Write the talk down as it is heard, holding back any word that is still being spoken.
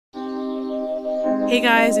Hey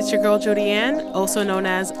guys, it's your girl Jody Ann, also known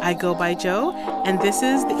as I Go By Jo, and this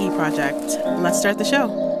is the E Project. Let's start the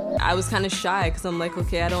show. I was kind of shy because I'm like,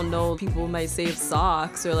 okay, I don't know. People might save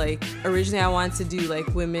socks, or like originally I wanted to do like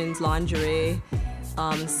women's lingerie,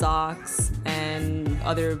 socks, and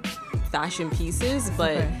other fashion pieces,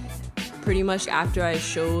 but pretty much after I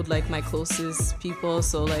showed like my closest people,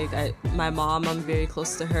 so like my mom, I'm very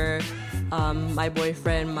close to her, my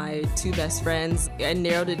boyfriend, my two best friends, I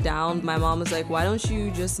narrowed it down. My mom was like, why don't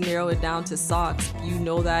you just narrow it down to socks? You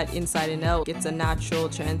know that inside and out. It's a natural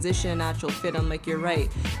transition, natural fit. I'm like, you're right.